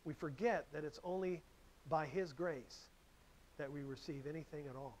 We forget that it's only by his grace that we receive anything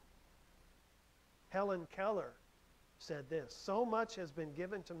at all. Helen Keller said this, so much has been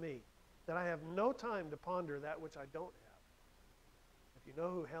given to me that I have no time to ponder that which I don't have. If you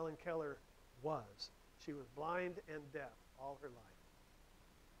know who Helen Keller was, she was blind and deaf all her life.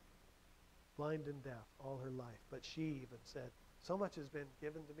 Blind and deaf all her life. But she even said, so much has been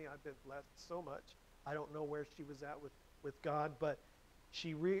given to me. I've been blessed so much. I don't know where she was at with God, but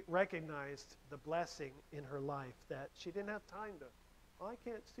she recognized the blessing in her life that she didn't have time to, I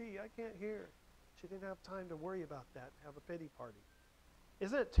can't see, I can't hear. She didn't have time to worry about that, have a pity party.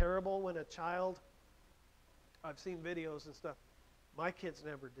 Isn't it terrible when a child, I've seen videos and stuff, my kids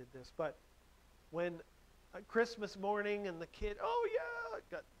never did this, but when Christmas morning and the kid, oh yeah,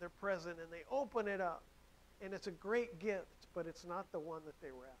 got their present and they open it up and it's a great gift, but it's not the one that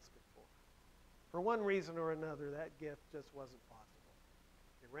they were asking for. For one reason or another, that gift just wasn't possible.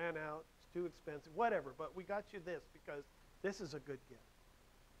 It ran out, it's too expensive, whatever, but we got you this because this is a good gift.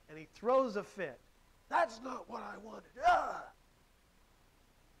 And he throws a fit. That's not what I wanted. Ah!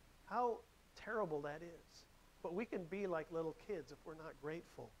 How terrible that is. But we can be like little kids if we're not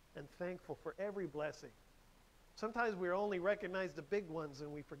grateful and thankful for every blessing. Sometimes we only recognize the big ones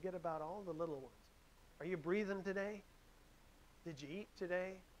and we forget about all the little ones. Are you breathing today? Did you eat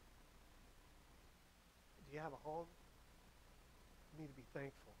today? Do you have a home? You need to be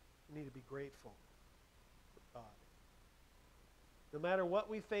thankful. You need to be grateful for God. No matter what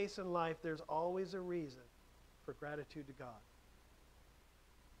we face in life, there's always a reason for gratitude to God.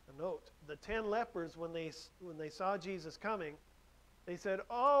 Now note, the 10 lepers, when they saw Jesus coming, they said,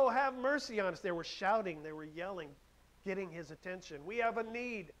 oh, have mercy on us. They were shouting, they were yelling, getting his attention. We have a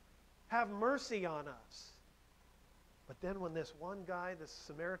need. Have mercy on us. But then when this one guy, this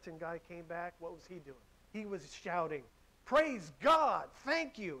Samaritan guy came back, what was he doing? He was shouting, praise God,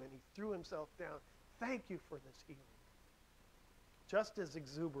 thank you. And he threw himself down. Thank you for this healing. Just as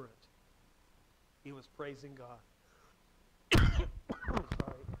exuberant, he was praising God.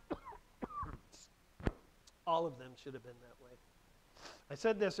 Sorry. All of them should have been that way. I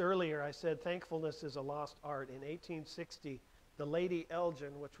said this earlier. I said thankfulness is a lost art. In 1860, the Lady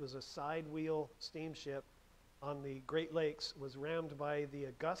Elgin, which was a side wheel steamship on the Great Lakes, was rammed by the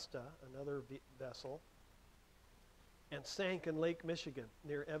Augusta, another vessel, and sank in Lake Michigan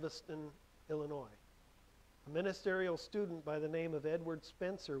near Evanston, Illinois. A ministerial student by the name of Edward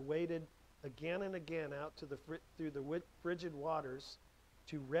Spencer waded again and again out to through the frigid waters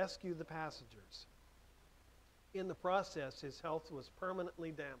to rescue the passengers. In the process, his health was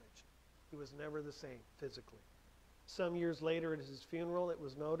permanently damaged. He was never the same physically. Some years later at his funeral, it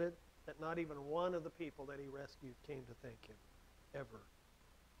was noted that not even one of the people that he rescued came to thank him, ever.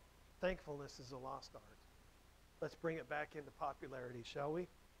 Thankfulness is a lost art. Let's bring it back into popularity, shall we?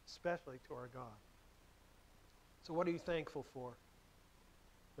 Especially to our God. So what are you thankful for?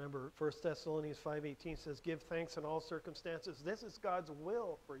 Remember, 1 Thessalonians 5:18 says, give thanks in all circumstances. This is God's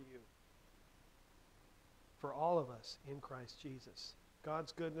will for you, for all of us in Christ Jesus.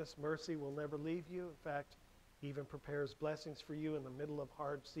 God's goodness, mercy will never leave you. In fact, he even prepares blessings for you in the middle of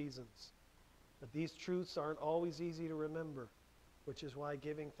hard seasons. But these truths aren't always easy to remember. which is why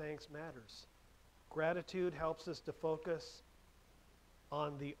giving thanks matters. Gratitude helps us to focus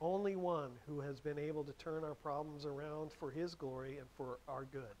on the only one who has been able to turn our problems around for his glory and for our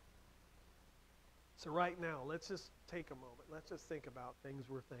good. So right now, let's just take a moment. Let's just think about things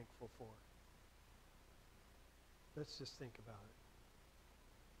we're thankful for. Let's just think about it.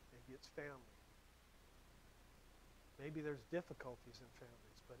 Maybe it's family. Maybe there's difficulties in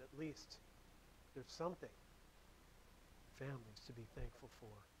families, but at least there's something, families, to be thankful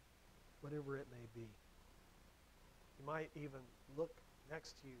for, whatever it may be. You might even look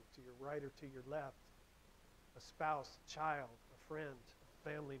next to you, to your right or to your left, a spouse, a child, a friend, a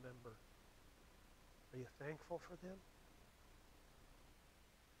family member. Are you thankful for them?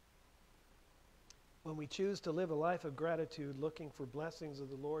 When we choose to live a life of gratitude, looking for blessings of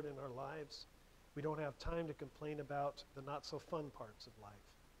the Lord in our lives, we don't have time to complain about the not-so-fun parts of life.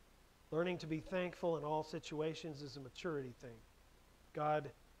 Learning to be thankful in all situations is a maturity thing.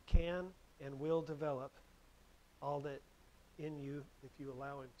 God can and will develop all that in you if you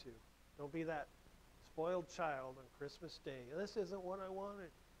allow him to. Don't be that spoiled child on Christmas Day. This isn't what I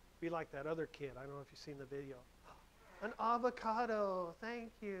wanted. Be like that other kid. I don't know if you've seen the video. An avocado,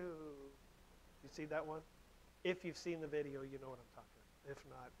 thank you. You see that one? If you've seen the video, you know what I'm talking about. If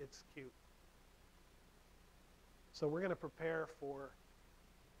not, it's cute. So we're going to prepare for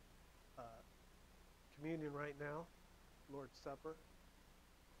communion right now, Lord's Supper.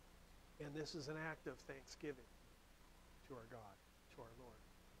 And this is an act of thanksgiving to our God, to our Lord.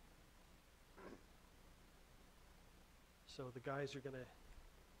 So the guys are going to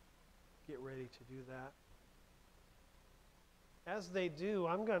get ready to do that. As they do,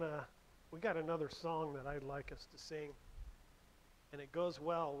 we got another song that I'd like us to sing, and it goes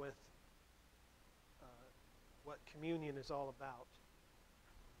well with what communion is all about.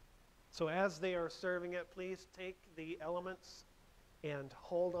 So as they are serving it, please take the elements and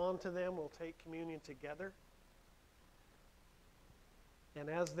hold on to them. We'll take communion together. And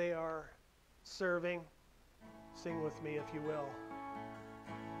as they are serving, sing with me if you will.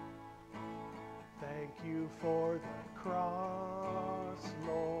 Thank you for the cross,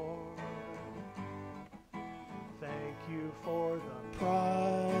 Lord. Thank you for the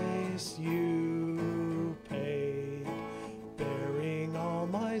price you paid, bearing all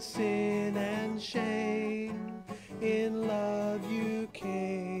my sin and shame. In love you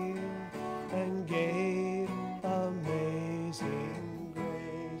came and gave amazing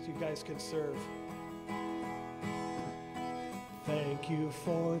grace. You guys can serve. Thank you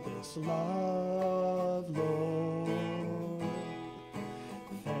for this love, Lord.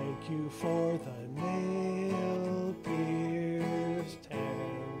 Thank you for the nail-pierced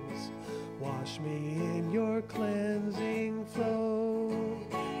hands. Wash me in your cleansing flow.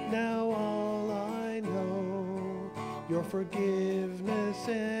 Now all I know, your forgiveness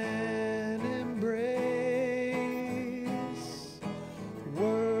and embrace.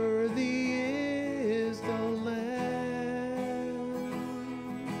 Worthy is the Lamb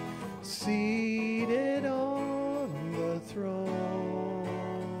seated on the throne.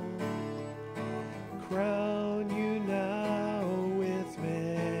 Crown you now with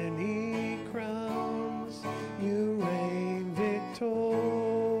many crowns. You reign victorious,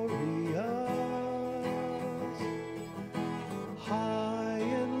 high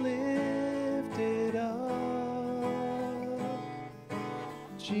and lifted up.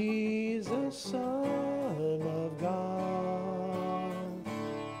 Jesus, Son of God,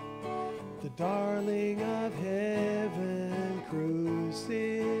 the darling of heaven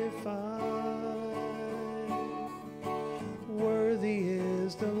crucified. Worthy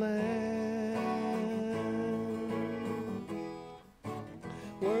is the Lamb.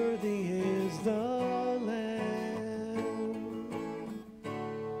 Worthy is the Lamb.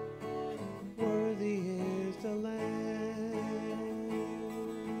 Worthy is the Lamb.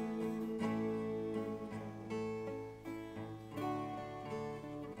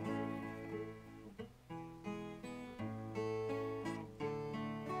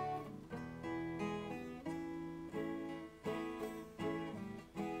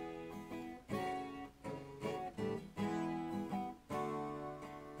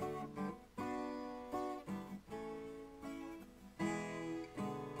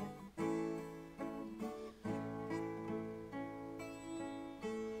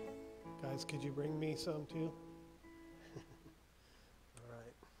 Guys, could you bring me some too? All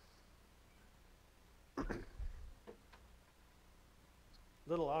right.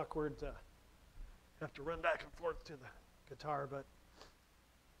 Little awkward to have to run back and forth to the guitar, but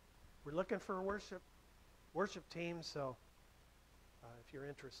we're looking for a worship team, so if you're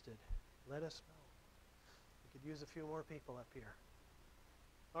interested, let us know. We could use a few more people up here.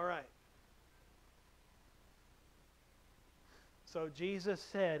 All right. So Jesus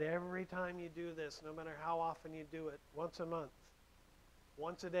said, every time you do this, no matter how often you do it, once a month,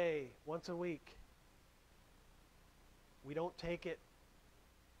 once a day, once a week, we don't take it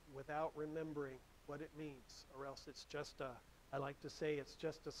without remembering what it means, or else it's just I like to say it's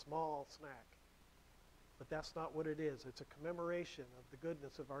just a small snack. But that's not what it is. It's a commemoration of the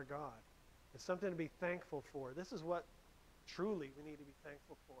goodness of our God. It's something to be thankful for. This is what truly we need to be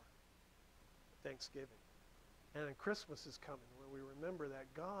thankful for. Thanksgiving. And then Christmas is coming, where we remember that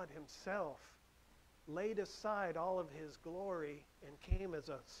God himself laid aside all of his glory and came as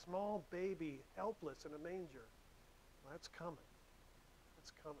a small baby, helpless in a manger. Well, that's coming.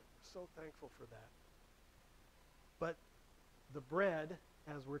 That's coming. We're so thankful for that. But the bread,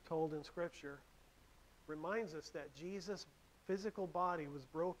 as we're told in Scripture, reminds us that Jesus' physical body was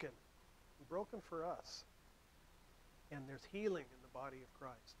broken for us. And there's healing in the body of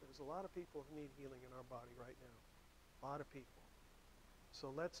Christ. There's a lot of people who need healing in our body right now. A lot of people.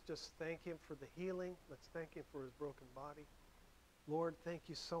 So let's just thank him for the healing. Let's thank him for his broken body. Lord, thank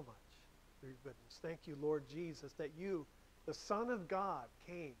you so much for your goodness. Thank you, Lord Jesus, that you, the Son of God,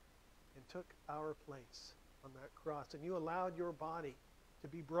 came and took our place on that cross. And you allowed your body to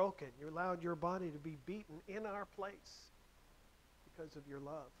be broken. You allowed your body to be beaten in our place because of your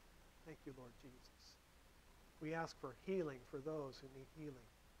love. Thank you, Lord Jesus. We ask for healing for those who need healing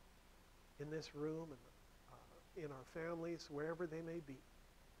in this room and in our families, wherever they may be.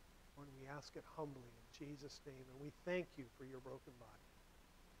 Lord, we ask it humbly in Jesus' name, and we thank you for your broken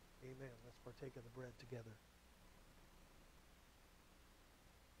body. Amen. Let's partake of the bread together.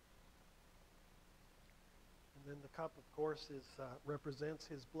 And then the cup, of course, represents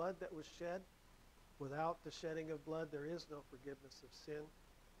his blood that was shed. Without the shedding of blood, there is no forgiveness of sin.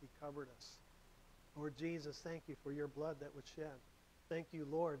 He covered us. Lord Jesus, thank you for your blood that was shed. Thank you,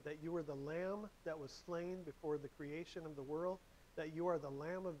 Lord, that you are the Lamb that was slain before the creation of the world, that you are the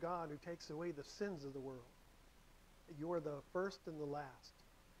Lamb of God who takes away the sins of the world. That you are the first and the last.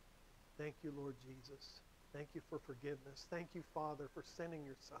 Thank you, Lord Jesus. Thank you for forgiveness. Thank you, Father, for sending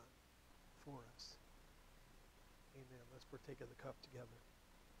your Son for us. Amen. Let's partake of the cup together.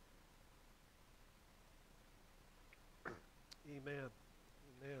 Amen.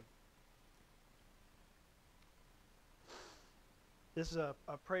 Amen. This is a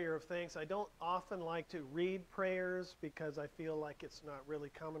prayer of thanks. I don't often like to read prayers because I feel like it's not really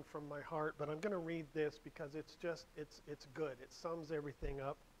coming from my heart, but I'm going to read this because it's good. It sums everything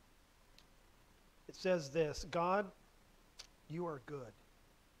up. It says this: God, you are good,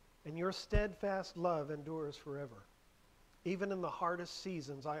 and your steadfast love endures forever. Even in the hardest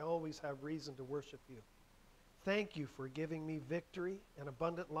seasons, I always have reason to worship you. Thank you for giving me victory and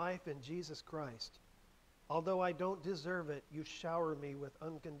abundant life in Jesus Christ. Although I don't deserve it, you shower me with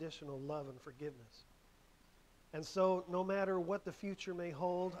unconditional love and forgiveness. And so, no matter what the future may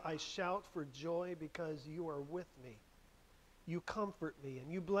hold, I shout for joy because you are with me. You comfort me and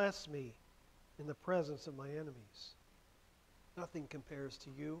you bless me in the presence of my enemies. Nothing compares to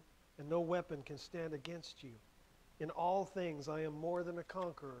you, and no weapon can stand against you. In all things, I am more than a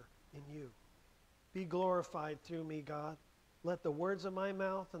conqueror in you. Be glorified through me, God. Let the words of my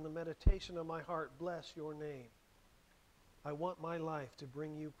mouth and the meditation of my heart bless your name. I want my life to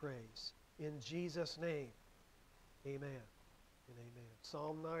bring you praise. In Jesus' name, amen and amen.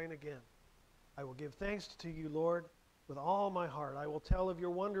 Psalm 9 again. I will give thanks to you, Lord, with all my heart. I will tell of your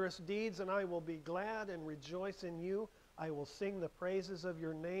wondrous deeds, and I will be glad and rejoice in you. I will sing the praises of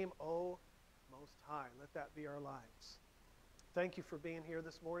your name, O Most High. Let that be our lives. Thank you for being here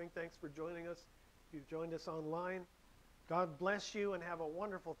this morning. Thanks for joining us. If you've joined us online, God bless you and have a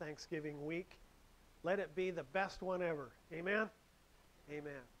wonderful Thanksgiving week. Let it be the best one ever. Amen?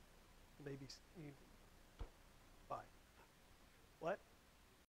 Amen. Maybe you